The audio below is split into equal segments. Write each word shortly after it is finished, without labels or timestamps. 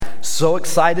So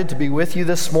excited to be with you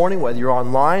this morning, whether you're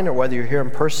online or whether you're here in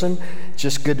person. It's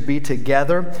just good to be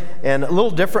together. And a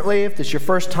little differently, if this is your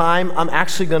first time, I'm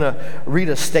actually going to read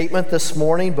a statement this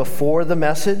morning before the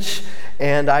message.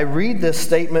 And I read this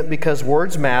statement because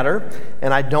words matter,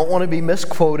 and I don't want to be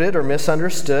misquoted or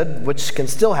misunderstood, which can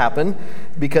still happen,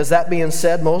 because that being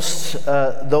said,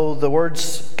 though the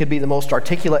words could be the most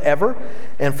articulate ever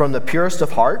and from the purest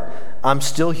of heart, I'm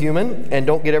still human and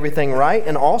don't get everything right.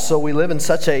 And also, we live in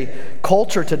such a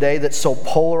culture today that's so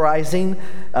polarizing,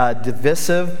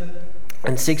 divisive,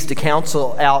 and seeks to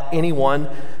cancel out anyone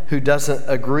who doesn't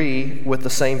agree with the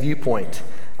same viewpoint.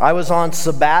 I was on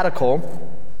sabbatical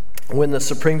when the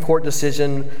Supreme Court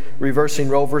decision reversing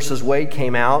Roe versus Wade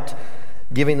came out,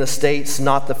 giving the states,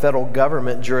 not the federal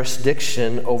government,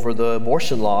 jurisdiction over the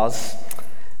abortion laws.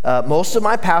 Most of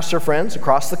my pastor friends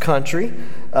across the country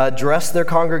address their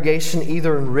congregation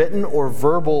either in written or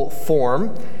verbal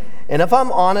form. And if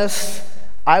I'm honest,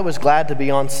 I was glad to be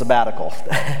on sabbatical.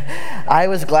 I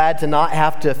was glad to not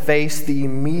have to face the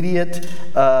immediate,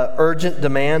 urgent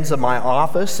demands of my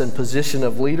office and position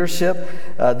of leadership.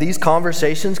 These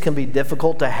conversations can be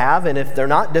difficult to have, and if they're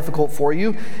not difficult for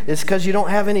you, it's because you don't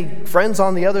have any friends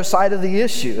on the other side of the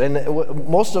issue. And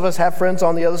most of us have friends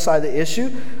on the other side of the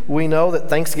issue. We know that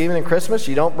Thanksgiving and Christmas,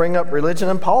 you don't bring up religion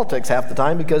and politics half the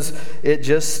time because it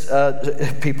just,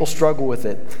 people struggle with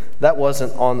it. That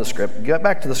wasn't on the script. Get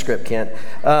back to the script, Kent.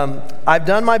 I've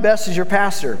done my best as your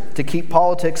pastor to keep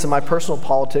politics and my personal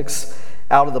politics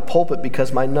out of the pulpit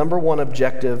because my number one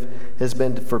objective has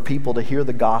been for people to hear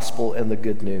the gospel and the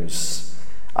good news.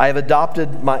 I have adopted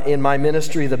in my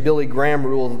ministry the Billy Graham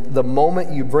rule. The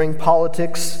moment you bring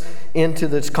politics into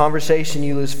this conversation,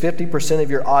 you lose 50%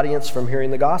 of your audience from hearing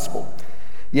the gospel.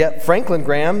 Yet Franklin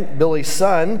Graham, Billy's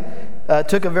son,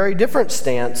 took a very different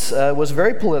stance, was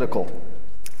very political.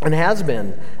 And has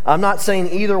been. I'm not saying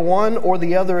either one or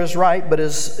the other is right, but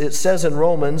as it says in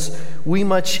Romans, we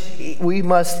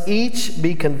must each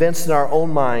be convinced in our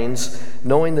own minds,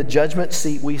 knowing the judgment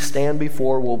seat we stand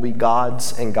before will be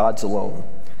God's and God's alone.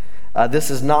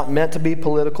 This is not meant to be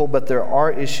political, but there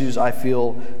are issues I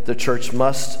feel the church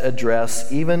must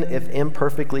address, even if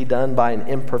imperfectly done by an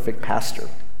imperfect pastor.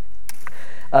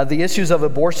 The issues of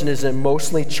abortion is an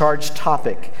emotionally charged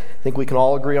topic. I think we can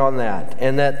all agree on that.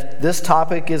 And that this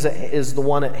topic is the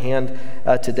one at hand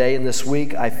today and this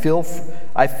week. I feel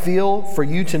for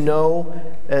you to know,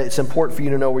 it's important for you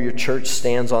to know where your church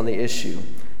stands on the issue.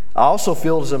 I also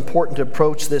feel it's important to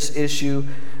approach this issue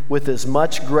with as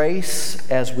much grace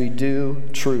as we do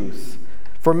truth.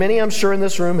 For many, I'm sure in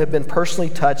this room, have been personally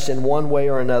touched in one way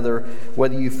or another,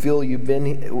 whether you feel you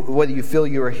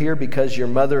are here because your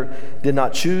mother did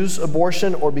not choose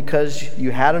abortion or because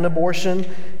you had an abortion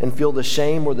and feel the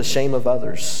shame or the shame of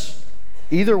others.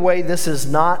 Either way, this is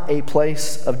not a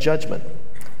place of judgment.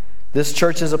 This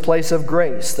church is a place of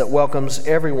grace that welcomes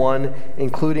everyone,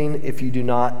 including if you do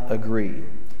not agree.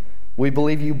 We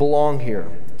believe you belong here,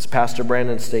 as Pastor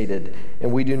Brandon stated,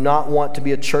 and we do not want to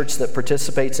be a church that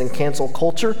participates in cancel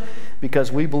culture because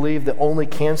we believe the only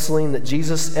canceling that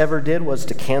Jesus ever did was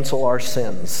to cancel our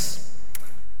sins.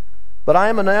 But I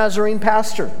am a Nazarene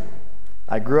pastor.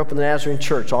 I grew up in the Nazarene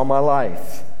church all my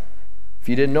life. If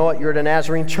you didn't know it, you're at a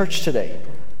Nazarene church today.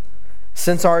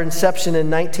 Since our inception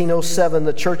in 1907,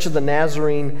 the Church of the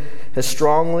Nazarene has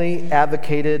strongly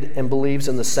advocated and believes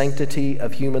in the sanctity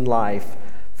of human life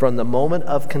from the moment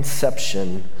of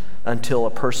conception until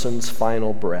a person's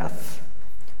final breath.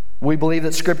 We believe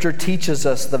that Scripture teaches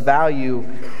us the value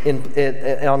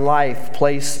on life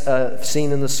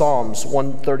seen in the Psalms.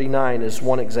 139 is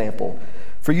one example.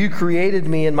 For you created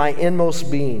me in my inmost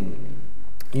being.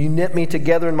 You knit me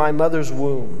together in my mother's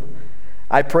womb.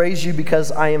 I praise you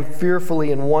because I am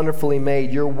fearfully and wonderfully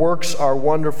made. Your works are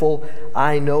wonderful.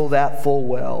 I know that full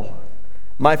well.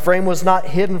 My frame was not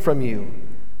hidden from you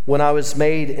when I was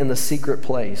made in the secret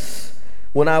place,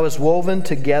 when I was woven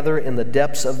together in the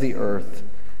depths of the earth.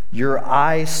 Your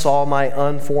eyes saw my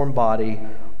unformed body.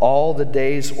 All the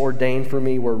days ordained for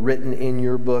me were written in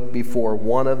your book before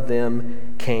one of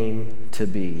them came to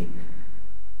be.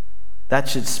 That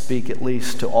should speak at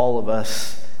least to all of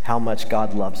us how much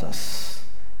God loves us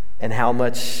and how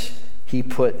much He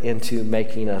put into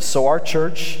making us. So our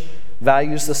church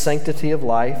values the sanctity of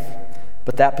life,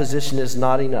 but that position is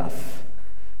not enough.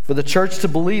 For the church to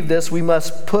believe this, we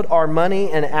must put our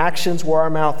money and actions where our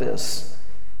mouth is.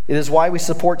 It is why we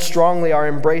support strongly our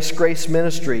Embrace Grace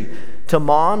ministry to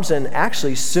moms and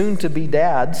actually soon-to-be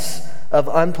dads of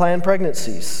unplanned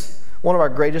pregnancies. One of our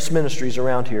greatest ministries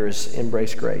around here is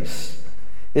Embrace Grace.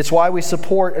 It's why we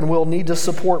support and will need to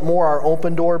support more our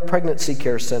Open Door Pregnancy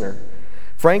Care Center.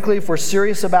 Frankly, if we're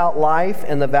serious about life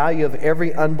and the value of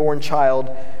every unborn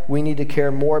child, we need to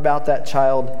care more about that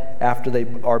child after they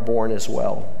are born as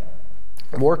well.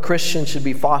 More Christians should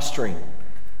be fostering.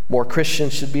 More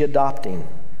Christians should be adopting.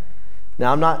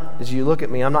 Now, as you look at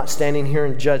me, I'm not standing here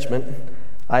in judgment.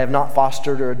 I have not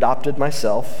fostered or adopted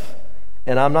myself.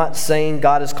 And I'm not saying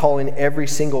God is calling every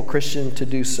single Christian to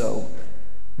do so.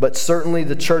 But certainly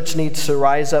the church needs to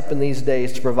rise up in these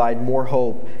days to provide more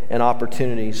hope and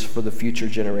opportunities for the future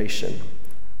generation.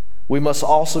 We must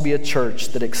also be a church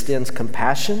that extends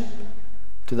compassion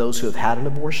to those who have had an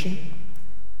abortion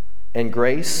and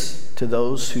grace to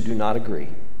those who do not agree.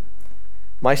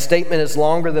 My statement is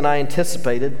longer than I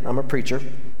anticipated. I'm a preacher.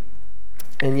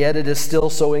 And yet it is still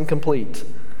so incomplete.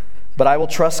 But I will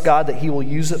trust God that He will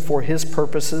use it for His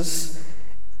purposes,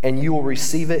 and you will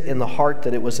receive it in the heart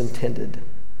that it was intended.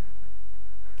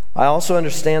 I also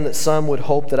understand that some would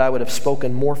hope that I would have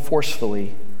spoken more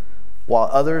forcefully, while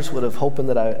others would have hoped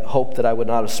that I would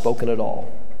not have spoken at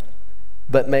all.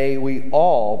 But may we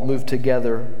all move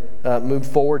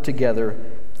forward together,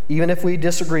 even if we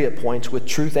disagree at points, with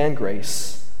truth and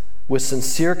grace, with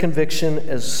sincere conviction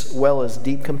as well as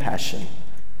deep compassion.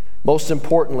 Most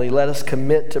importantly, let us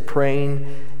commit to praying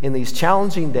in these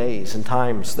challenging days and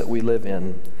times that we live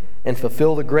in, and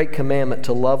fulfill the great commandment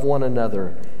to love one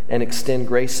another and extend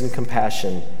grace and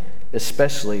compassion,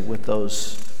 especially with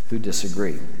those who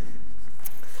disagree.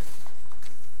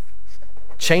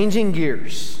 Changing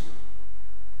gears.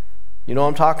 You know what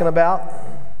I'm talking about?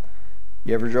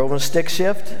 You ever drove a stick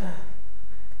shift?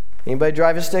 Anybody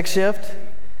drive a stick shift?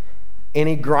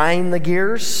 Any grind the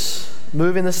gears,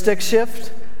 moving the stick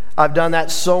shift? I've done that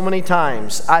so many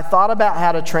times. I thought about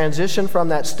how to transition from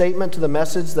that statement to the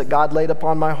message that God laid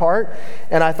upon my heart,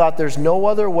 and I thought there's no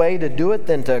other way to do it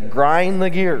than to grind the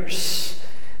gears.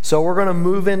 So we're going to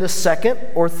move into second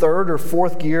or third or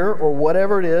fourth gear or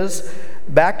whatever it is,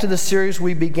 back to the series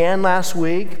we began last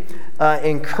week,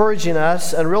 encouraging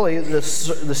us, and really the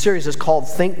series is called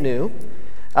Think New.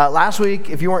 Last week,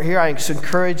 if you weren't here, I was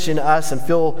encouraging us and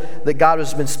feel that God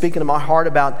has been speaking to my heart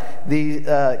about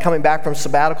the coming back from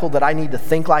sabbatical, that I need to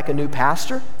think like a new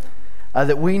pastor,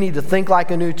 that we need to think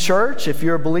like a new church. If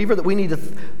you're a believer, that we need to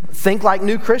think like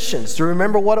new Christians, to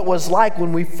remember what it was like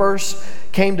when we first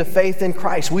came to faith in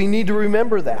Christ. We need to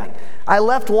remember that. I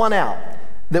left one out,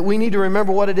 that we need to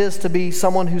remember what it is to be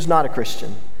someone who's not a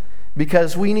Christian,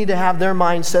 because we need to have their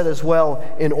mindset as well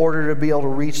in order to be able to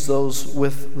reach those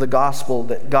with the gospel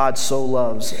that God so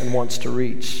loves and wants to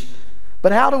reach.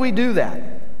 But how do we do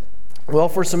that? Well,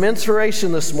 for some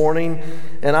inspiration this morning,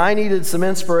 and I needed some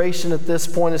inspiration at this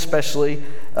point especially,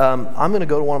 I'm going to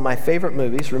go to one of my favorite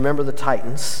movies, Remember the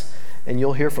Titans, and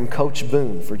you'll hear from Coach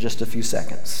Boone for just a few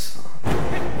seconds.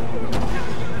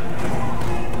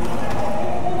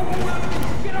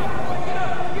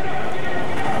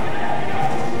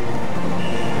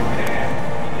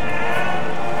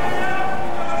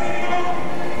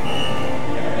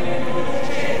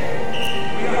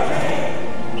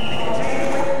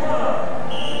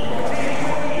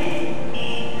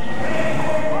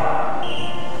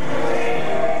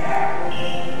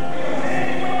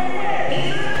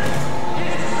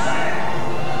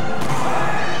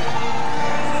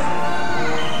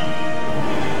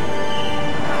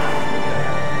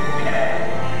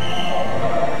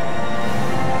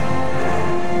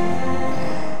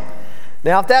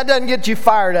 Now, if that doesn't get you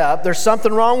fired up, there's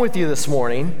something wrong with you this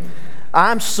morning.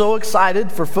 I'm so excited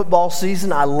for football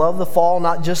season. I love the fall,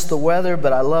 not just the weather,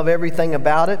 but I love everything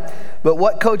about it. But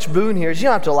what Coach Boone here is, you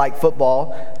don't have to like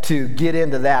football to get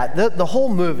into that. The whole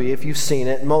movie, if you've seen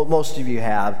it, most of you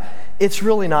have, it's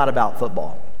really not about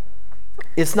football.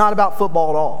 It's not about football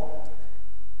at all.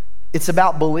 It's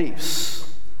about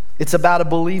beliefs. It's about a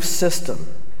belief system.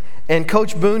 And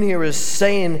Coach Boone here is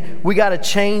saying we got to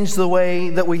change the way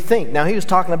that we think. Now, he was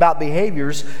talking about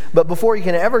behaviors, but before you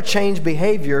can ever change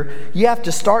behavior, you have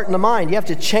to start in the mind. You have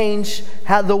to change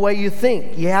the way you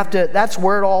think. That's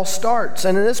where it all starts.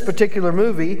 And in this particular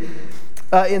movie,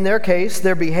 in their case,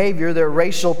 their behavior, their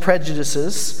racial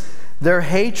prejudices, their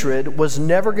hatred was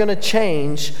never going to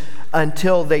change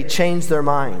until they changed their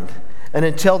mind and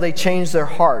until they changed their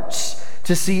hearts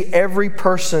to see every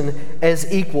person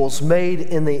as equals made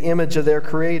in the image of their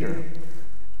Creator.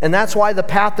 And that's why the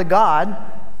path to God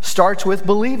starts with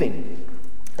believing.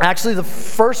 Actually, the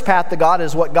first path to God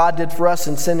is what God did for us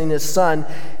in sending His Son.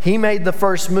 He made the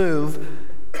first move.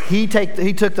 He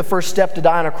took the first step to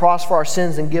die on a cross for our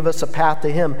sins and give us a path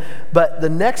to Him. But the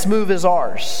next move is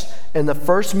ours. And the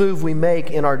first move we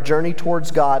make in our journey towards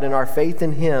God and our faith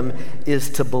in Him is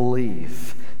to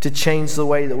believe. to change the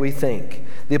way that we think.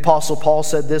 The Apostle Paul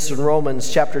said this in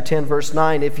Romans chapter 10, verse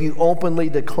 9, if you openly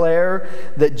declare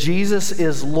that Jesus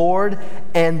is Lord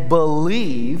and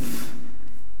believe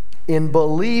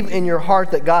in your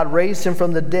heart that God raised him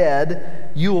from the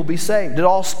dead, you will be saved. It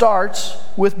all starts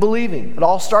with believing. It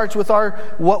all starts with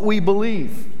what we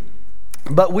believe.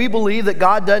 But we believe that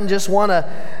God doesn't just want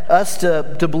us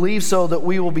to believe so that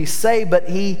we will be saved, but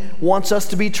he wants us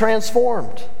to be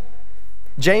transformed.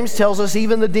 James tells us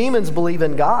even the demons believe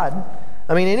in God.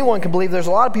 I mean, anyone can believe. There's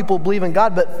a lot of people who believe in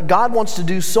God, but God wants to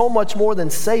do so much more than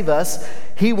save us.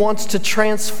 He wants to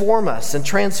transform us and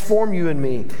transform you and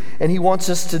me. And he wants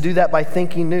us to do that by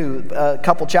thinking new. A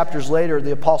couple chapters later,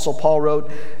 the Apostle Paul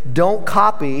wrote, don't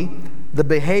copy the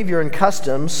behavior and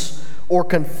customs or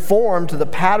conform to the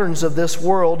patterns of this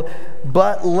world,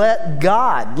 but let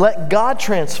God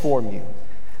transform you.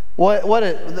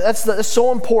 That's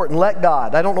so important. Let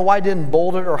God. I don't know why I didn't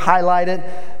bold it or highlight it,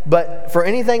 but for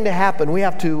anything to happen, we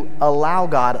have to allow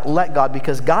God, let God,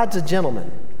 because God's a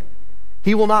gentleman.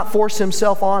 He will not force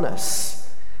himself on us.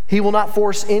 He will not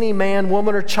force any man,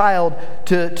 woman, or child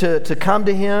to come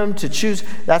to him, to choose.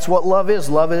 That's what love is.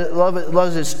 Love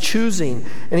is choosing.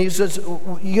 And he says,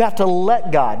 you have to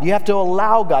let God. You have to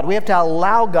allow God. We have to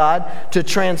allow God to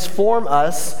transform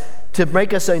us, to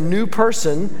make us a new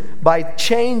person by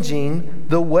changing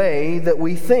the way that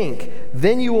we think.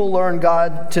 Then you will learn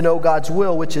to know God's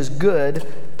will, which is good,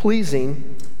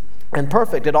 pleasing, and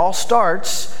perfect. It all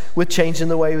starts with changing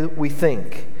the way we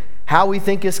think. How we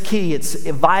think is key. It's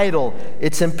vital.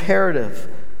 It's imperative.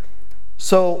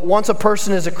 So once a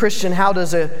person is a Christian, how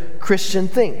does a Christian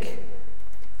think?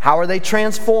 How are they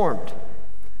transformed?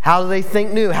 How do they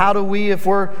think new? How do we, if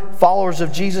we're followers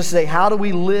of Jesus today, how do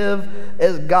we live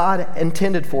as God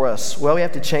intended for us? Well, we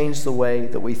have to change the way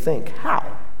that we think.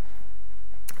 How?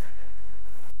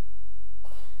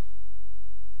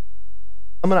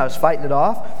 I was fighting it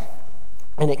off,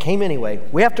 and it came anyway.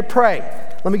 We have to pray.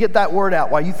 Let me get that word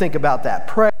out while you think about that.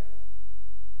 Pray.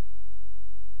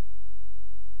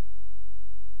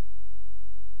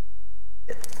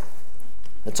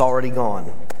 It's already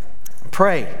gone.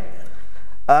 Pray.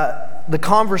 The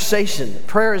conversation.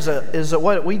 Prayer is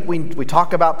what we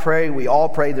talk about. Pray. We all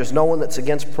pray. There's no one that's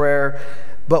against prayer.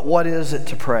 But what is it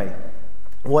to pray?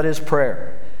 What is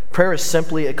prayer? Prayer is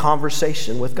simply a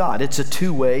conversation with God.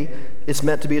 It's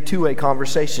meant to be a two-way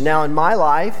conversation. Now, in my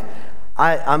life,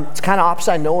 it's kind of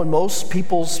opposite. I know in most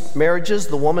people's marriages,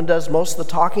 the woman does most of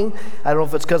the talking. I don't know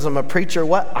if it's because I'm a preacher or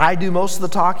what. I do most of the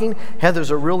talking. Heather's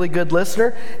a really good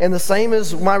listener. And the same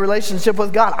as my relationship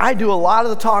with God. I do a lot of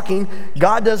the talking.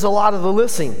 God does a lot of the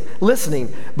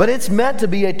listening. But it's meant to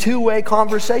be a two-way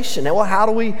conversation. And well, how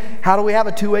do we have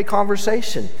a two-way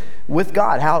conversation with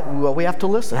God? We have to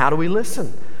listen. How do we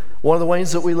listen? One of the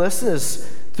ways that we listen is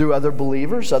through other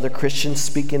believers, other Christians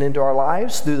speaking into our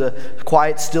lives, through the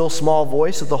quiet, still, small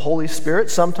voice of the Holy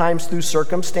Spirit, sometimes through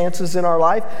circumstances in our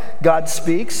life. God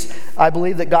speaks. I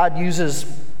believe that God uses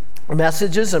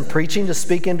messages and preaching to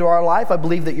speak into our life. I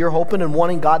believe that you're hoping and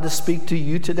wanting God to speak to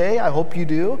you today. I hope you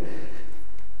do.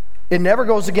 It never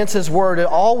goes against His Word.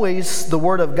 The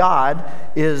Word of God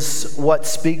is what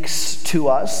speaks to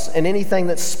us. And anything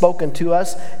that's spoken to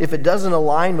us, if it doesn't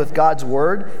align with God's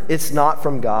Word, it's not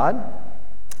from God.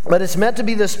 But it's meant to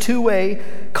be this two-way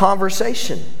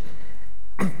conversation.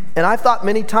 And I've thought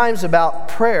many times about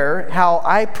prayer, how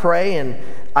I pray and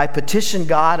I petition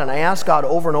God and I ask God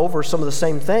over and over some of the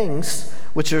same things,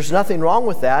 which there's nothing wrong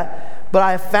with that. But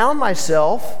I have found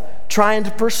myself trying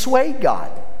to persuade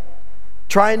God,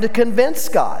 trying to convince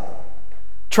God,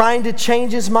 trying to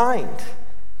change His mind.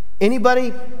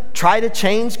 Anybody try to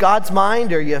change God's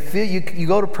mind, or you feel you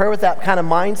go to prayer with that kind of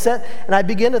mindset? And I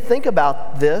begin to think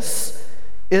about this.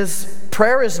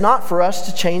 Prayer is not for us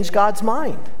to change God's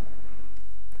mind.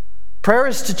 Prayer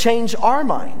is to change our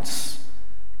minds.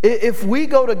 If we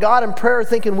go to God in prayer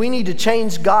thinking we need to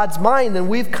change God's mind, then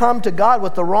we've come to God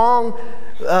with the wrong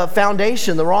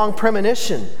foundation, the wrong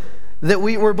premonition. That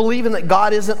we're believing that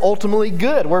God isn't ultimately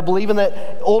good. We're believing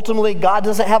that ultimately God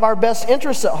doesn't have our best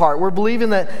interests at heart. We're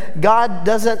believing that God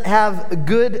doesn't have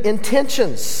good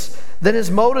intentions, that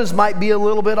His motives might be a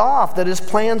little bit off, that His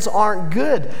plans aren't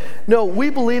good. No,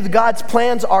 we believe that God's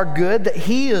plans are good, that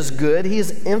He is good, He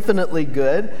is infinitely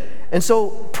good. And so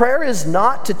prayer is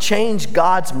not to change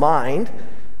God's mind.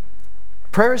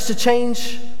 Prayer is to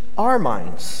change our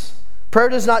minds. Prayer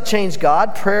does not change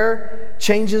God. Prayer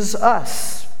changes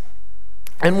us.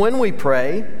 And when we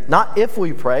pray, not if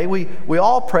we pray, we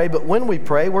all pray, but when we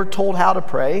pray, we're told how to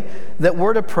pray, that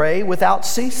we're to pray without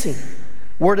ceasing.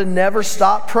 We're to never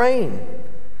stop praying.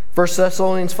 1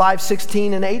 Thessalonians 5,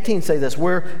 16 and 18 say this.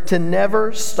 We're to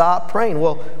never stop praying.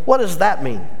 Well, what does that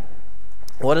mean?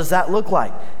 What does that look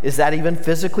like? Is that even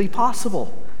physically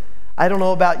possible? I don't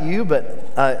know about you,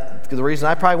 but the reason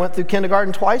I probably went through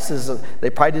kindergarten twice is they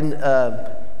probably didn't,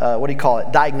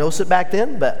 diagnose it back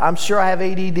then, but I'm sure I have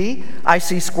ADD. I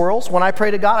see squirrels. When I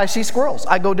pray to God, I see squirrels.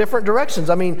 I go different directions.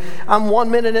 I mean, I'm 1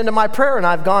 minute into my prayer and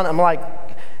I'm like,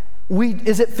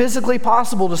 is it physically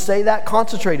possible to stay that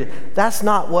concentrated? That's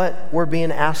not what we're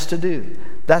being asked to do.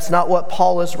 That's not what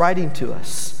Paul is writing to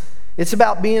us. It's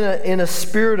about being in a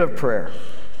spirit of prayer.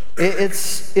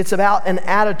 It's about an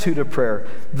attitude of prayer.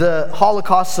 The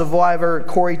Holocaust survivor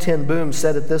Corrie ten Boom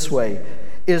said it this way: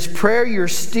 is prayer your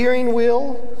steering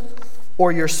wheel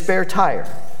or your spare tire?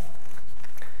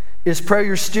 Is prayer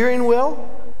your steering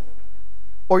wheel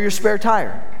or your spare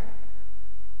tire?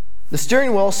 The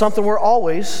steering wheel is something we're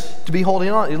always to be holding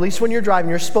on. At least when you're driving,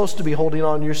 you're supposed to be holding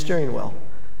on to your steering wheel.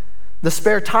 The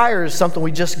spare tire is something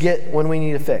we just get when we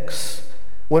need a fix,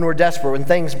 when we're desperate, when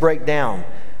things break down.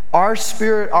 Our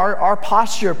spirit, our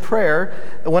posture of prayer,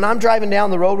 when I'm driving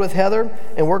down the road with Heather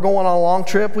and we're going on a long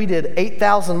trip, we did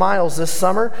 8,000 miles this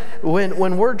summer.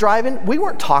 When we're driving, we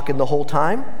weren't talking the whole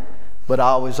time, but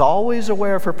I was always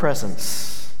aware of her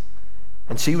presence.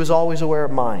 And she was always aware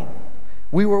of mine.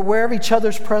 We were aware of each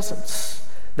other's presence.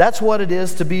 That's what it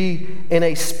is to be in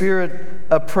a spirit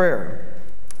of prayer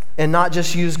and not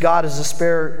just use God as a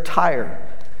spare tire.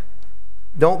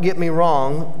 Don't get me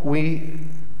wrong, we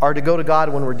are to go to God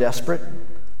when we're desperate.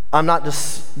 I'm not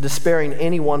despairing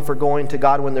anyone for going to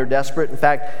God when they're desperate. In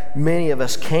fact, many of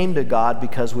us came to God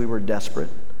because we were desperate.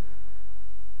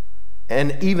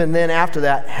 And even then, after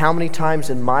that, how many times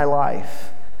in my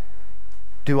life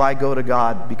do I go to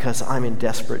God because I'm in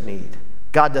desperate need?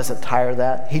 God doesn't tire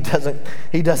that. He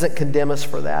doesn't condemn us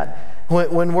for that.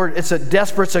 When it's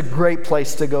a great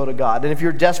place to go to God. And if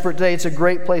you're desperate today, it's a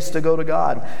great place to go to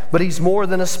God. But He's more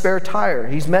than a spare tire.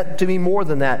 He's meant to be more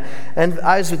than that. And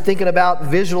I was thinking about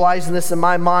visualizing this in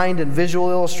my mind and visual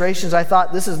illustrations. I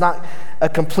thought this is not a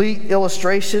complete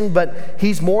illustration, but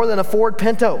He's more than a Ford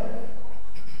Pinto.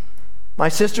 My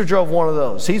sister drove one of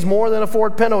those. He's more than a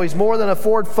Ford Pinto. He's more than a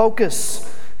Ford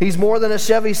Focus. He's more than a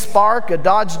Chevy Spark, a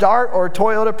Dodge Dart, or a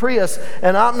Toyota Prius.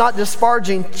 And I'm not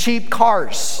disparaging cheap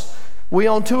cars. We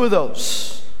own 2 of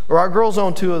those, or our girls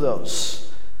own 2 of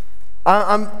those.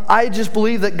 I just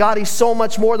believe that God, He's so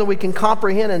much more than we can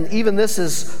comprehend, and even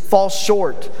this falls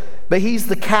short. But He's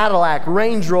the Cadillac,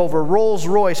 Range Rover, Rolls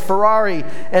Royce, Ferrari,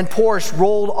 and Porsche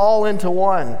rolled all into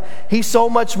one. He's so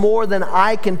much more than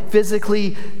I can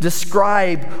physically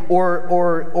describe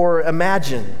or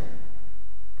imagine.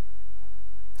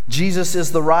 Jesus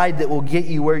is the ride that will get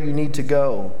you where you need to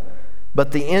go.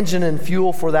 But the engine and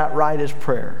fuel for that ride is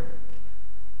prayer.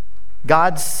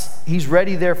 He's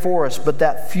ready there for us, but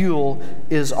that fuel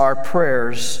is our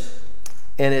prayers,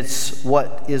 and it's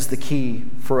what is the key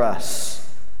for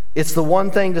us. It's the one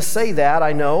thing to say that,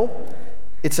 I know.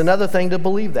 It's another thing to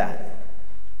believe that.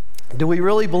 Do we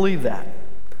really believe that?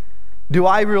 Do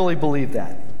I really believe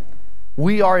that?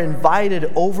 We are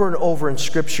invited over and over in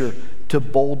Scripture to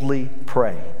boldly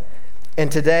pray. And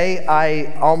today,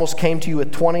 I almost came to you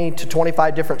with 20 to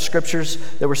 25 different scriptures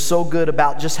that were so good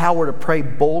about just how we're to pray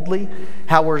boldly,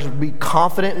 how we're to be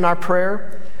confident in our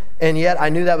prayer. And yet, I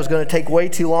knew that was going to take way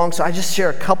too long, so I just share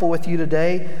a couple with you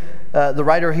today. The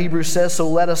writer of Hebrews says, "So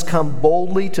let us come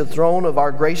boldly to the throne of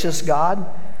our gracious God.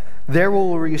 There we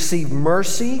will receive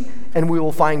mercy, and we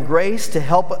will find grace to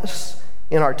help us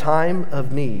in our time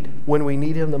of need, when we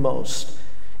need Him the most."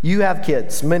 You have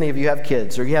kids. Many of you have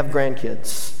kids, or you have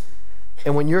grandkids.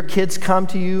 And when your kids come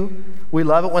to you, we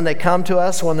love it when they come to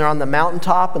us, when they're on the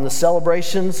mountaintop and the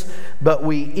celebrations, but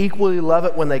we equally love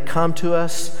it when they come to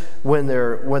us when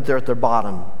they're at their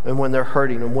bottom and when they're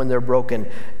hurting and when they're broken.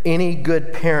 Any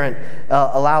good parent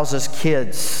allows his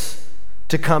kids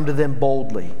to come to them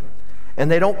boldly. And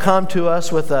they don't come to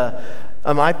us with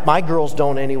my girls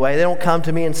don't anyway, they don't come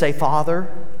to me and say, "Father."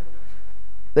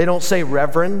 They don't say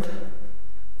 "Reverend,"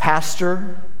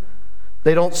 "Pastor."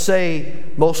 They don't say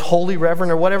 "Most Holy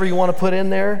Reverend" or whatever you want to put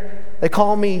in there. They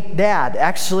call me Dad.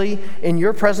 Actually, in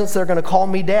your presence, they're going to call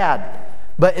me Dad.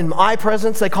 But in my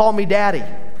presence, they call me Daddy.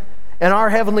 And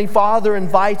our Heavenly Father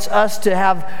invites us to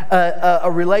have a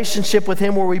relationship with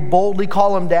Him where we boldly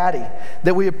call Him Daddy.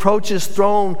 That we approach His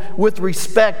throne with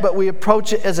respect, but we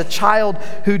approach it as a child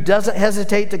who doesn't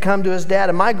hesitate to come to his dad.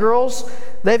 And my girls,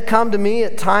 they've come to me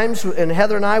at times, and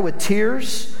Heather and I, with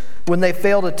tears when they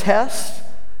failed a test,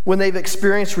 when they've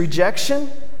experienced rejection,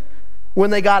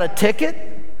 when they got a ticket,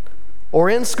 or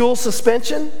in-school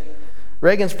suspension.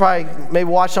 Reagan's probably maybe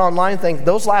watched online and think,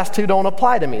 those last 2 don't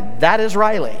apply to me. That is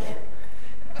Riley.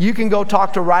 You can go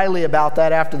talk to Riley about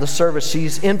that after the service.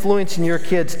 She's influencing your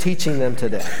kids, teaching them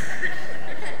today.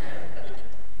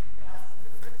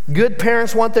 Good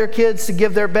parents want their kids to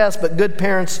give their best, but good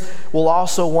parents will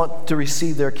also want to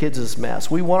receive their kids'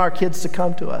 mess. We want our kids to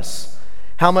come to us.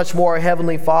 How much more our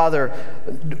Heavenly Father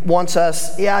wants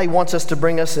us, He wants us to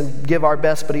bring us and give our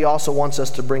best, but He also wants us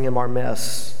to bring Him our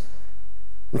mess.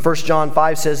 And 1 John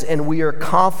 5 says, and we are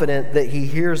confident that He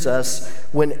hears us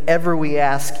whenever we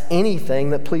ask anything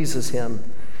that pleases Him.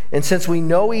 And since we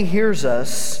know He hears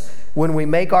us when we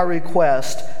make our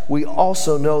request, we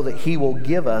also know that He will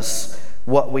give us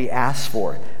what we ask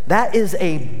for. That is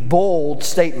a bold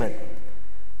statement.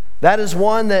 That is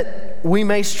one that we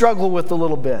may struggle with a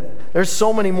little bit. There's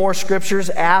so many more scriptures.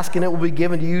 Ask and it will be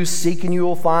given to you. Seek and you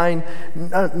will find.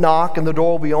 Knock and the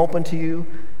door will be open to you.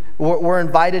 We're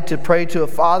invited to pray to a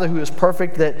Father who is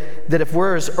perfect, that if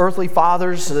we're as earthly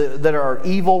fathers that are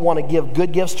evil want to give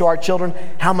good gifts to our children,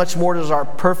 how much more does our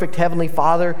perfect Heavenly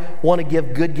Father want to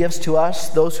give good gifts to us,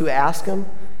 those who ask Him?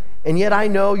 And yet I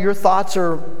know your thoughts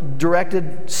are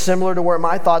directed similar to where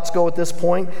my thoughts go at this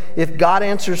point. If God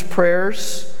answers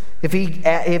prayers, if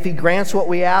He grants what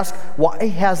we ask, why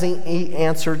hasn't He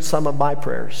answered some of my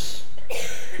prayers?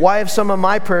 Why have some of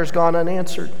my prayers gone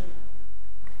unanswered?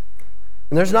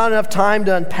 And there's not enough time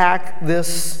to unpack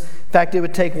this. In fact, it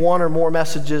would take one or more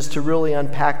messages to really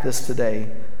unpack this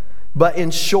today. But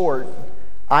in short,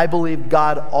 I believe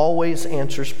God always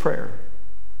answers prayer.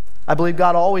 I believe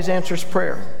God always answers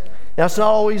prayer. Now, it's not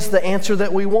always the answer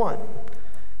that we want.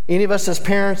 Any of us as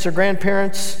parents or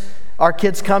grandparents, our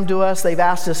kids come to us, they've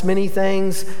asked us many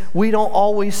things. We don't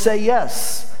always say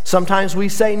yes. Sometimes we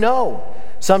say no.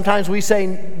 Sometimes we say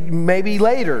maybe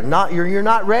later, you're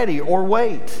not ready, or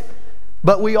wait.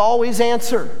 But we always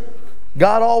answer.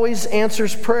 God always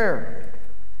answers prayer.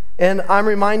 And I'm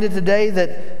reminded today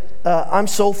that I'm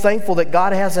so thankful that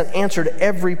God hasn't answered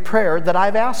every prayer that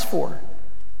I've asked for.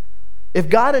 If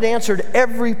God had answered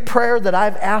every prayer that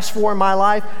I've asked for in my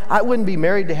life, I wouldn't be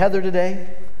married to Heather today.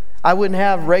 I wouldn't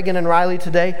have Reagan and Riley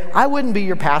today. I wouldn't be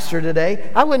your pastor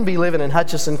today. I wouldn't be living in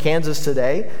Hutchinson, Kansas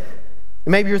today.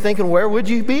 Maybe you're thinking, where would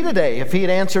you be today if He had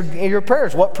answered your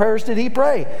prayers? What prayers did He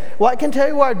pray? Well, I can tell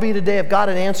you where I'd be today if God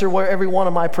had answered every one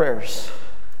of my prayers.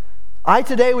 I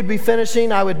today would be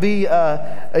finishing, I would be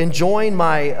enjoying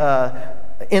my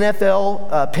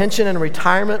NFL pension and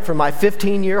retirement from my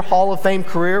 15-year Hall of Fame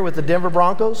career with the Denver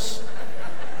Broncos.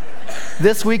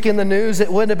 This week in the news,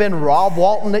 it wouldn't have been Rob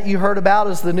Walton that you heard about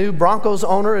as the new Broncos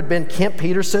owner. It had been Kent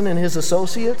Peterson and his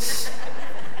associates.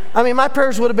 I mean, my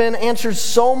prayers would have been answered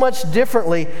so much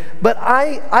differently. But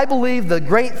I believe the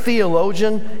great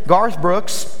theologian, Garth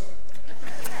Brooks,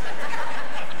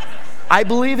 I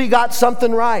believe he got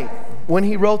something right when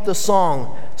he wrote the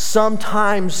song,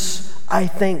 Sometimes I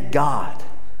Thank God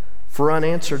for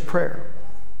Unanswered Prayer.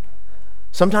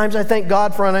 Sometimes I thank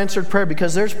God for unanswered prayer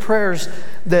because there's prayers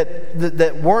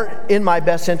that weren't in my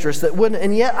best interest, that wouldn't,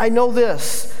 and yet I know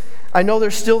this. I know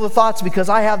there's still the thoughts because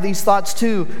I have these thoughts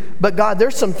too. But God,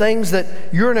 there's some things that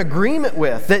you're in agreement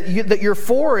with, that you're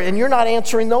for, and you're not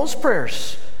answering those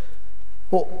prayers.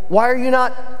 Well, why are you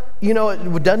not,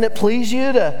 doesn't it please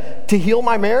you to heal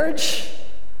my marriage?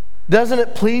 Doesn't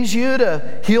it please you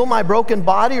to heal my broken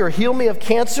body or heal me of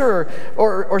cancer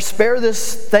or spare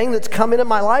this thing that's come into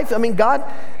my life? I mean, God,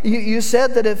 you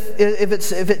said that if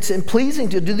it's pleasing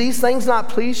to, do these things not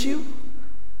please you?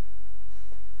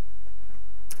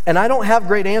 And I don't have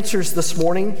great answers this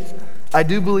morning. I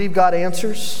do believe God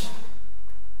answers.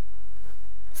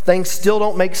 Things still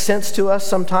don't make sense to us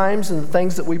sometimes, and the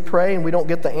things that we pray and we don't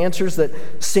get the answers that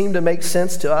seem to make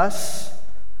sense to us.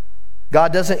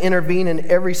 God doesn't intervene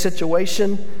in every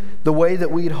situation the way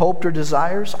that we'd hoped or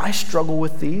desires. I struggle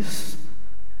with these.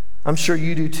 I'm sure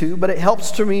you do too. But it helps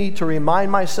to me to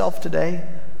remind myself today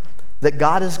that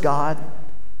God is God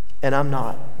and I'm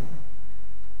not.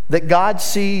 That God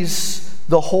sees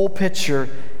the whole picture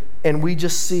and we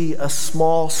just see a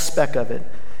small speck of it.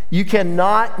 You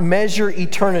cannot measure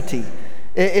eternity.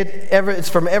 It's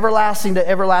from everlasting to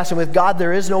everlasting. With God,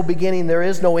 there is no beginning, there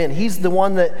is no end. He's the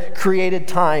one that created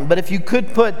time. But if you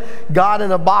could put God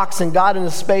in a box and God in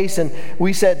a space, and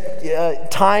we said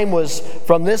time was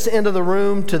from this end of the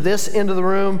room to this end of the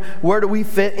room, where do we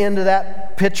fit into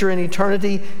that picture in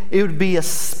eternity? It would be a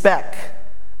speck,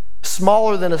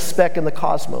 smaller than a speck in the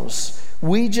cosmos.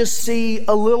 We just see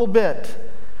a little bit.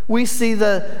 We see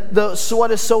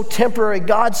what is so temporary.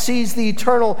 God sees the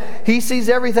eternal. He sees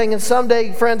everything. And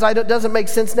someday, friends, it doesn't make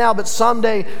sense now, but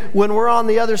someday when we're on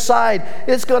the other side,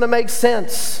 it's going to make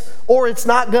sense. Or it's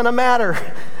not going to matter.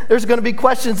 There's going to be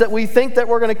questions that we think that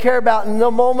we're going to care about. And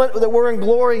the moment that we're in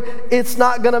glory, it's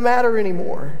not going to matter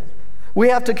anymore. We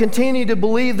have to continue to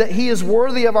believe that He is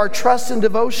worthy of our trust and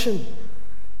devotion.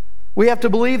 We have to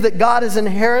believe that God is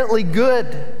inherently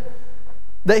good,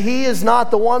 that He is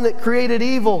not the one that created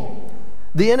evil.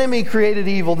 The enemy created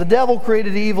evil, the devil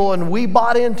created evil, and we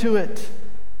bought into it.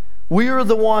 We are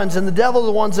the ones, and the devil are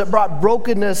the ones that brought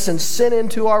brokenness and sin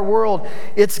into our world.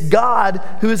 It's God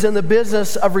who is in the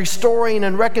business of restoring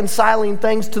and reconciling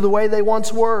things to the way they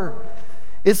once were.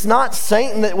 It's not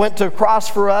Satan that went to a cross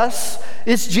for us.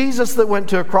 It's Jesus that went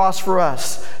to a cross for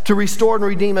us to restore and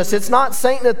redeem us. It's not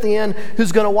Satan at the end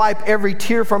who's going to wipe every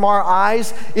tear from our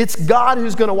eyes. It's God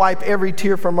who's going to wipe every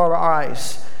tear from our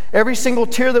eyes. Every single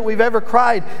tear that we've ever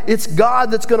cried, it's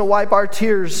God that's going to wipe our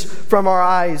tears from our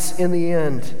eyes in the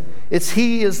end.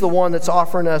 He is the one that's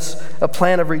offering us a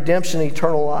plan of redemption,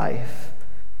 eternal life.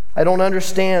 I don't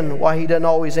understand why He doesn't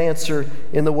always answer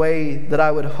in the way that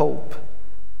I would hope.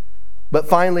 But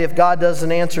finally, if God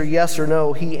doesn't answer yes or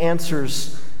no, He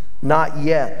answers not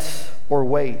yet or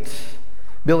wait.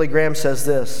 Billy Graham says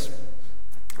this: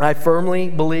 I firmly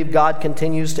believe God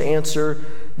continues to answer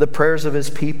the prayers of His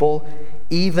people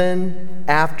even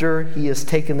after He has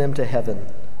taken them to heaven.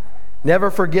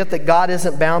 Never forget that God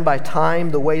isn't bound by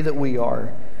time the way that we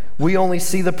are. We only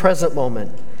see the present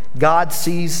moment. God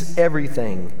sees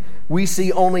everything. We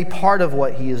see only part of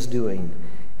what He is doing.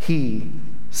 He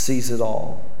sees it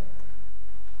all.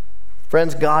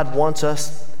 Friends, God wants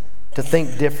us to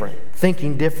think different.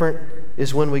 Thinking different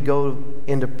is when we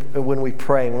when we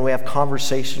pray, when we have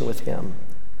conversation with Him.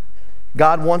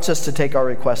 God wants us to take our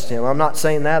request to Him. I'm not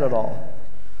saying that at all.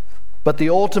 But the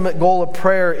ultimate goal of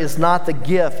prayer is not the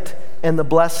gift and the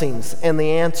blessings and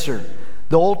the answer.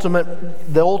 The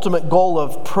ultimate goal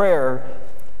of prayer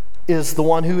is the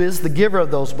one who is the giver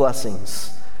of those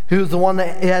blessings, who is the one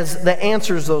that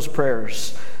answers those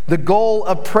prayers. The goal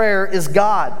of prayer is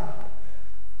God.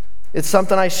 It's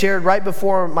something I shared right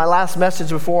before my last message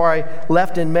before I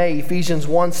left in May, Ephesians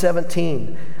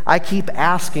 1:17. I keep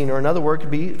asking, or another word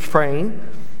could be praying,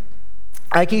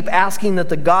 I keep asking that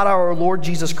the God our Lord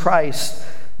Jesus Christ,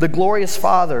 the glorious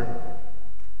Father,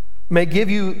 may give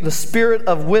you the spirit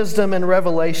of wisdom and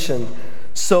revelation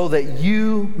so that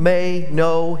you may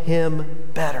know Him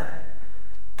better.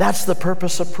 That's the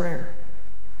purpose of prayer.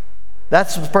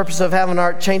 That's the purpose of having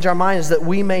change our minds, that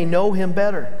we may know Him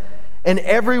better. And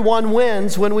everyone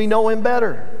wins when we know Him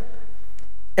better.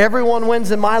 Everyone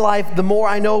wins in my life. The more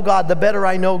I know God, the better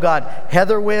I know God.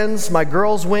 Heather wins, my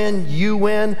girls win, you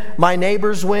win, my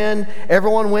neighbors win.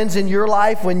 Everyone wins in your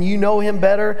life when you know Him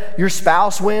better. Your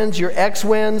spouse wins, your ex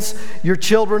wins, your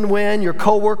children win, your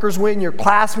coworkers win, your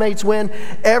classmates win.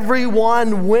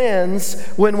 Everyone wins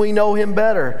when we know Him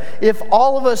better. If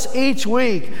all of us each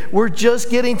week were just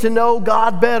getting to know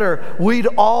God better, we'd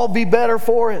all be better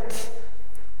for it.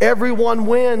 Everyone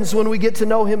wins when we get to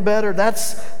know Him better.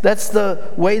 That's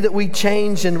the way that we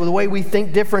change, and the way we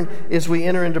think different is we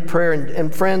enter into prayer.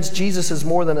 And friends, Jesus is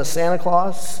more than a Santa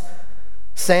Claus.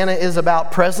 Santa is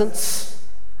about presents.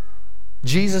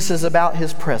 Jesus is about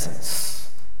His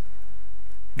presence.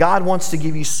 God wants to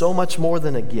give you so much more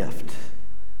than a gift.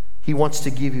 He wants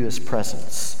to give you His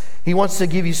presence. He wants to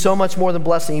give you so much more than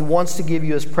blessing. He wants to give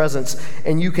you His presence.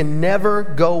 And you can never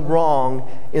go wrong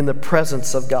in the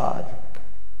presence of God.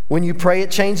 When you pray,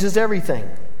 it changes everything.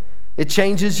 It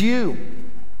changes you.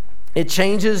 It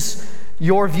changes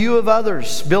your view of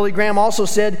others. Billy Graham also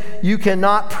said, you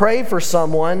cannot pray for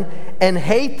someone and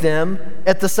hate them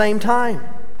at the same time.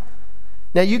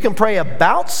 Now, you can pray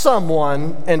about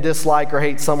someone and dislike or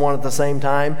hate someone at the same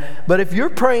time, but if you're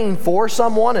praying for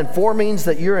someone, and for means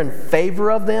that you're in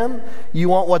favor of them, you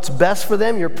want what's best for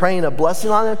them, you're praying a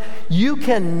blessing on them, you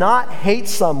cannot hate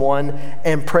someone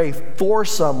and pray for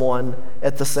someone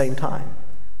at the same time.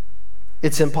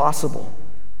 It's impossible.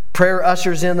 Prayer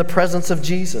ushers in the presence of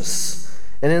Jesus.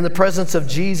 And in the presence of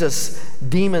Jesus,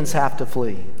 demons have to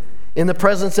flee. In the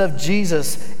presence of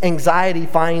Jesus, anxiety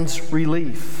finds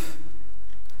relief.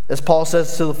 As Paul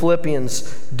says to the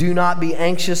Philippians, do not be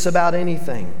anxious about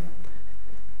anything.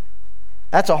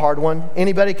 That's a hard one.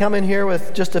 Anybody come in here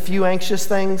with just a few anxious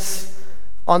things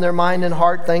on their mind and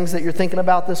heart, things that you're thinking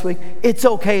about this week? It's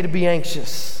okay to be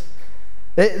anxious.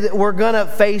 We're going to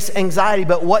face anxiety,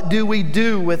 but what do we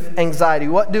do with anxiety?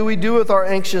 What do we do with our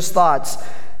anxious thoughts?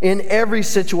 In every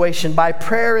situation, by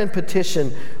prayer and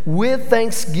petition, with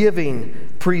thanksgiving,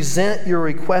 present your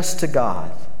request to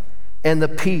God, and the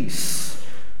peace,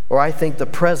 or I think the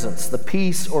presence, the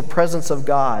peace or presence of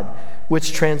God,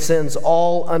 which transcends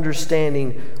all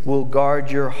understanding, will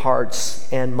guard your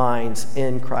hearts and minds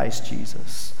in Christ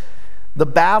Jesus. The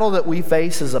battle that we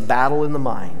face is a battle in the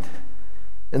mind.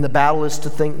 And the battle is to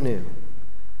think new.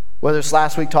 Whether it's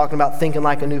last week talking about thinking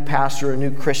like a new pastor, or a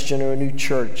new Christian, or a new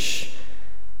church,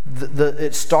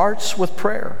 it starts with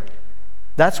prayer.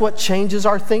 That's what changes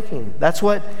our thinking. That's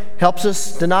what helps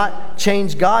us to not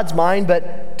change God's mind,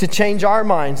 but to change our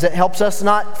minds. That helps us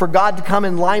not for God to come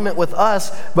in alignment with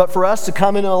us, but for us to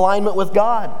come in alignment with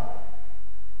God.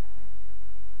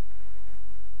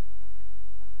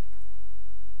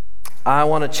 I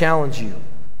want to challenge you.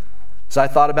 As I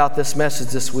thought about this message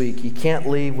this week, you can't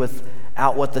leave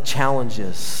without what the challenge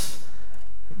is.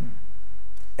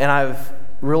 And I've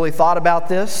really thought about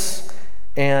this,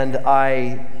 and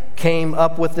I came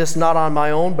up with this not on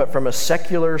my own, but from a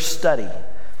secular study.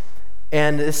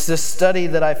 And it's this study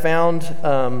that I found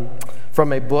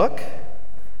from a book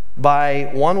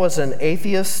by, one was an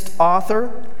atheist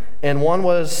author, and one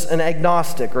was an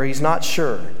agnostic, or he's not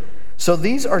sure. So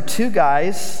these are two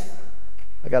guys,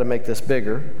 I got to make this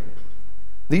bigger.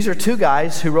 These are two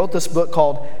guys who wrote this book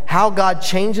called How God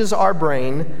Changes Our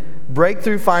Brain,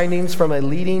 Breakthrough Findings from a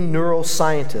Leading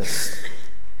Neuroscientist.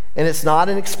 And it's not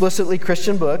an explicitly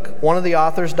Christian book. One of the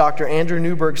authors, Dr. Andrew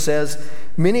Newberg, says,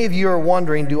 "Many of you are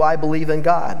wondering, do I believe in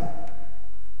God?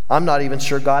 I'm not even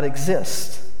sure God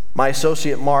exists. My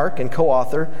associate Mark and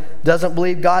co-author doesn't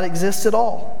believe God exists at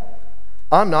all.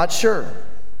 I'm not sure.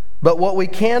 But what we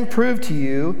can prove to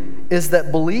you is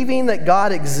that believing that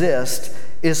God exists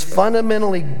is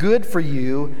fundamentally good for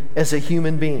you as a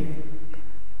human being."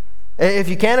 If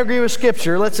you can't agree with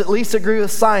Scripture, let's at least agree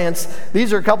with science.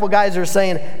 These are a couple guys that are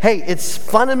saying, hey, it's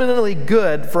fundamentally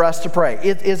good for us to pray.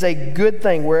 It is a good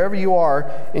thing wherever you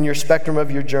are in your spectrum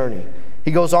of your journey. He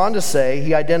goes on to say,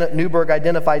 Newberg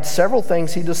identified several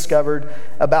things he discovered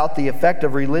about the effect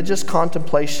of religious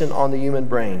contemplation on the human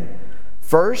brain.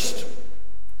 First,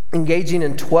 engaging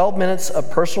in 12 minutes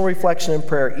of personal reflection and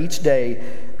prayer each day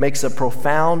makes a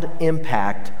profound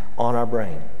impact on our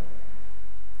brain.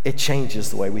 It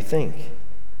changes the way we think.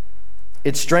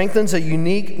 It strengthens a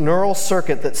unique neural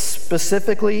circuit that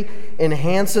specifically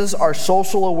enhances our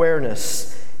social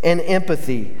awareness and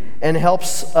empathy and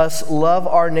helps us love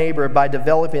our neighbor by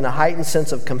developing a heightened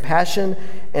sense of compassion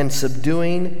and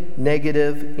subduing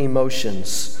negative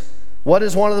emotions. What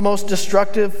is one of the most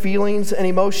destructive feelings and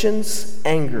emotions?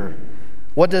 Anger.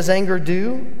 What does anger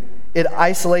do? It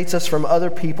isolates us from other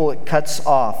people. It cuts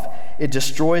off. It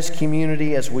destroys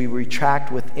community as we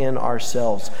retract within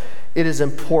ourselves. It is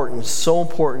important, so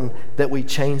important, that we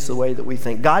change the way that we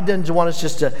think. God doesn't want us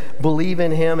just to believe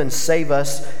in Him and save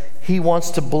us. He wants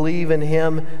to believe in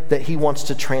Him, that He wants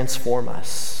to transform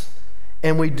us.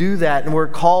 And we do that, and we're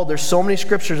called, there's so many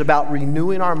scriptures about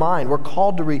renewing our mind. We're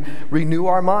called to renew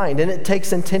our mind, and it takes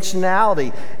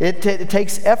intentionality. It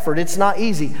takes effort. It's not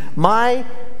easy. My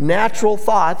natural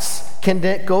thoughts can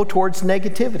go towards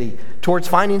negativity, towards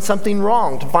finding something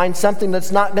wrong, to find something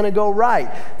that's not going to go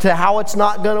right, to how it's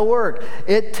not going to work.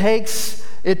 It takes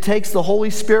the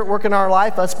Holy Spirit working in our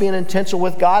life, us being intentional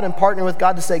with God and partnering with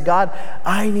God to say, God,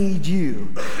 I need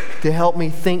you to help me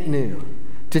think new,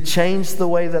 to change the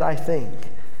way that I think,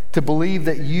 to believe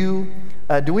that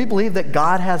do we believe that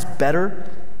God has better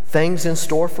things in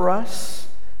store for us?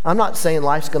 I'm not saying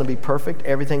life's going to be perfect,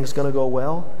 everything's going to go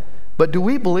well, but do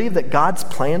we believe that God's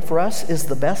plan for us is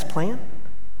the best plan?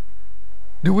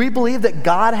 Do we believe that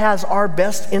God has our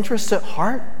best interests at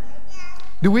heart?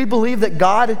 Do we believe that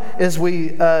God, as we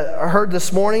heard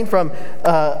this morning from,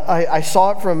 I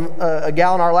saw it from a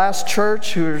gal in our last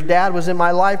church whose dad was in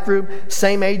my life group,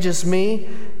 same age as me,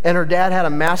 and her dad had a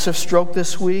massive stroke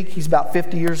this week. He's about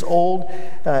 50 years old,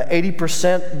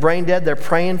 80% brain dead. They're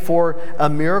praying for a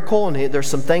miracle, and there's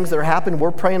some things that are happening. We're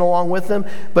praying along with them.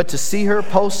 But to see her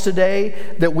post today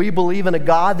that we believe in a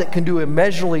God that can do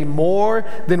immeasurably more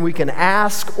than we can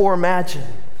ask or imagine.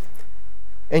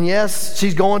 And yes,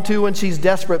 she's going to when she's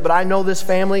desperate, but I know this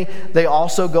family, they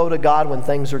also go to God when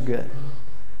things are good.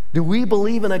 Do we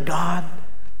believe in a God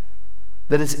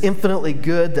that is infinitely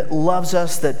good, that loves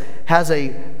us, that has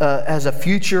a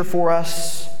future for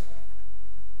us?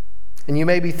 And you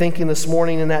may be thinking this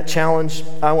morning in that challenge,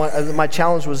 my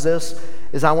challenge was this,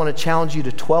 is I want to challenge you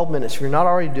to 12 minutes. If you're not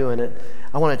already doing it,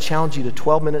 I want to challenge you to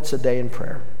 12 minutes a day in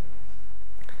prayer.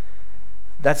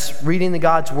 That's reading the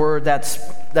God's Word,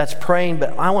 that's praying,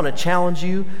 but I want to challenge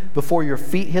you before your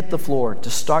feet hit the floor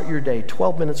to start your day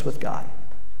 12 minutes with God.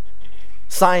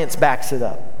 Science backs it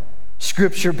up.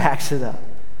 Scripture backs it up.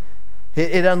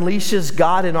 It unleashes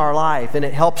God in our life, and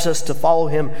it helps us to follow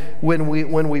Him when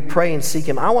we pray and seek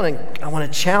Him. I want to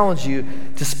challenge you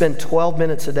to spend 12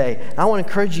 minutes a day. I want to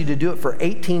encourage you to do it for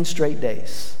 18 straight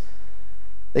days.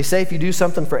 They say if you do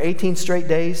something for 18 straight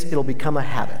days, it'll become a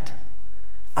habit.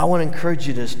 I want to encourage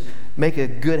you to make a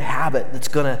good habit that's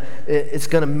it's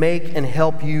gonna make and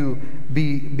help you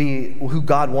be who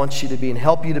God wants you to be and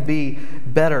help you to be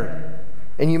better.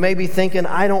 And you may be thinking,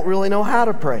 I don't really know how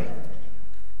to pray.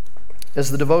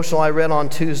 As the devotional I read on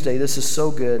Tuesday, this is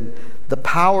so good. The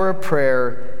power of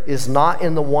prayer is not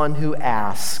in the one who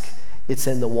asks, it's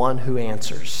in the one who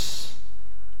answers.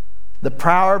 The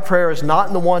power of prayer is not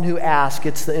in the one who asks,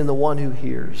 it's in the one who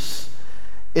hears.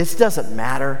 It doesn't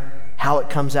matter how it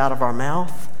comes out of our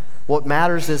mouth. What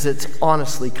matters is it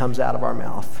honestly comes out of our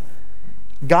mouth.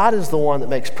 God is the one that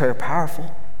makes prayer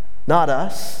powerful, not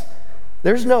us.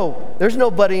 There's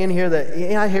nobody in here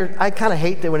that, I kind of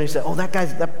hate that when you say, oh,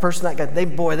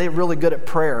 they're really good at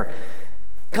prayer.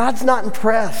 God's not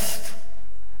impressed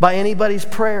by anybody's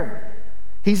prayer.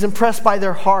 He's impressed by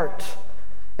their heart.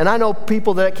 And I know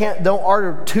people that don't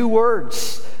utter 2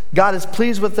 words. God is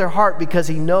pleased with their heart because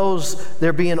he knows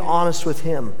they're being honest with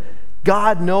him.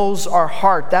 God knows our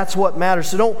heart. That's what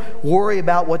matters. So don't worry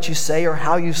about what you say or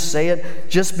how you say it.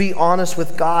 Just be honest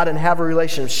with God and have a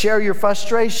relationship. Share your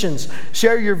frustrations.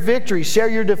 Share your victories. Share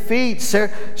your defeats.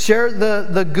 Share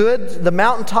the good, the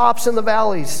mountaintops and the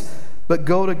valleys. But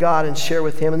go to God and share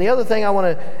with him. And the other thing I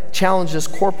want to challenge us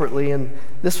corporately, and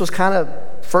this was kind of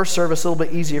first service a little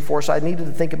bit easier for us. I needed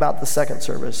to think about the second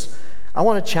service. I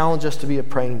want to challenge us to be a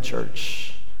praying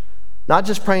church. Not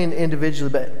just praying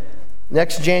individually, but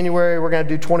next January, we're going to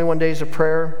do 21 days of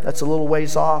prayer. That's a little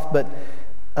ways off. But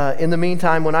in the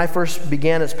meantime, when I first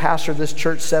began as pastor of this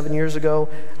church 7 years ago,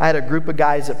 I had a group of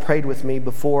guys that prayed with me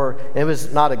before. It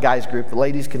was not a guys group. The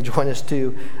ladies can join us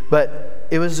too. But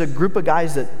it was a group of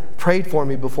guys that prayed for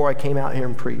me before I came out here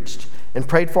and preached. And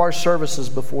prayed for our services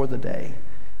before the day.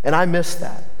 And I missed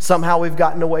that. Somehow we've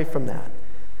gotten away from that.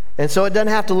 And so it doesn't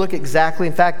have to look exactly.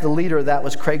 In fact, the leader of that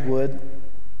was Craig Wood.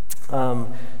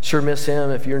 Sure miss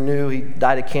him. If you're new, he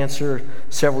died of cancer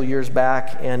several years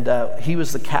back, and he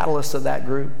was the catalyst of that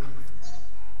group.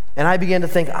 And I began to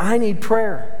think, I need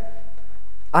prayer.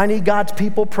 I need God's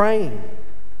people praying.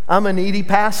 I'm a needy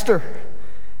pastor.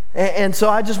 And so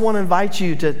I just want to invite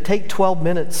you to take 12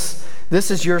 minutes. This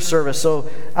is your service. So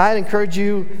I'd encourage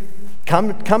you, come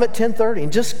at 10:30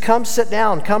 and just come sit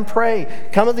down, come pray,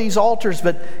 come to these altars,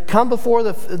 but come before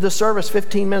the service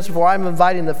 15 minutes before. I'm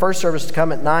inviting the first service to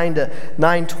come at 9 to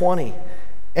 9:20.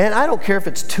 And I don't care if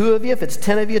it's 2 of you, if it's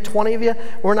 10 of you, 20 of you.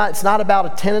 It's not about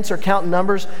attendance or counting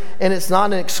numbers, and it's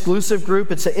not an exclusive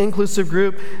group, it's an inclusive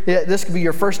group. This could be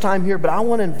your first time here, but I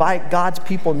want to invite God's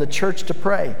people in the church to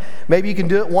pray. Maybe you can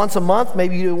do it once a month,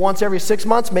 maybe you do it once every 6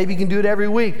 months, maybe you can do it every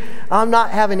week. I'm not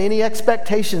having any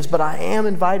expectations, but I am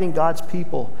inviting God's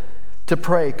people to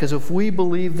pray, because if we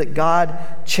believe that God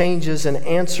changes and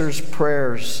answers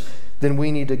prayers, then we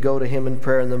need to go to him in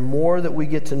prayer. And the more that we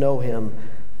get to know him,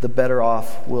 the better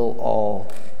off we'll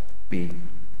all be.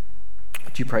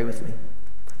 Would you pray with me?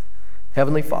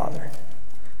 Heavenly Father,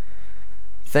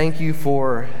 thank you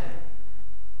for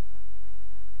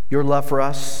your love for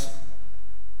us.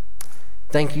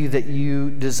 Thank you that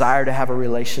you desire to have a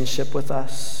relationship with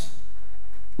us.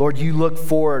 Lord, you look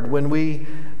forward when we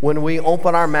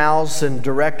open our mouths and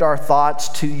direct our thoughts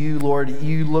to you, Lord,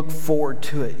 you look forward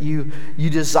to it. You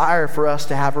desire for us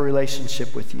to have a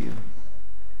relationship with you.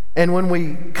 And when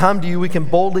we come to you, we can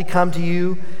boldly come to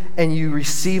you, and you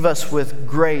receive us with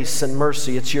grace and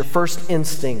mercy. It's your first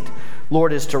instinct,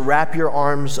 Lord, is to wrap your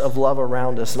arms of love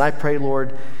around us. And I pray,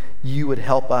 Lord, you would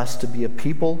help us to be a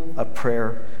people of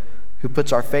prayer who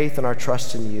puts our faith and our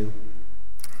trust in you.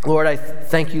 Lord, I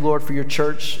thank you, Lord, for your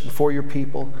church and for your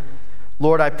people.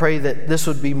 Lord, I pray that this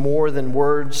would be more than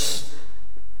words,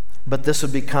 but this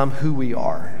would become who we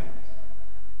are.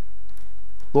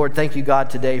 Lord, thank you, God,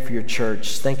 today for your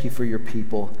church. Thank you for your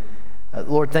people.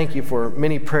 Lord, thank you for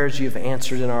many prayers you've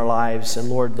answered in our lives. And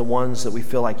Lord, the ones that we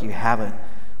feel like you haven't,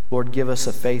 Lord, give us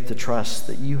a faith to trust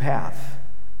that you have.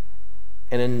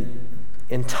 And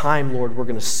in time, Lord, we're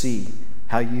going to see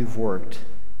how you've worked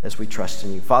as we trust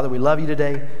in you. Father, we love you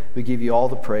today. We give you all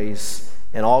the praise.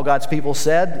 And all God's people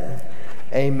said,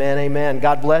 amen, amen.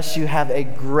 God bless you. Have a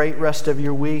great rest of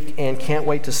your week, and can't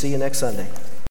wait to see you next Sunday.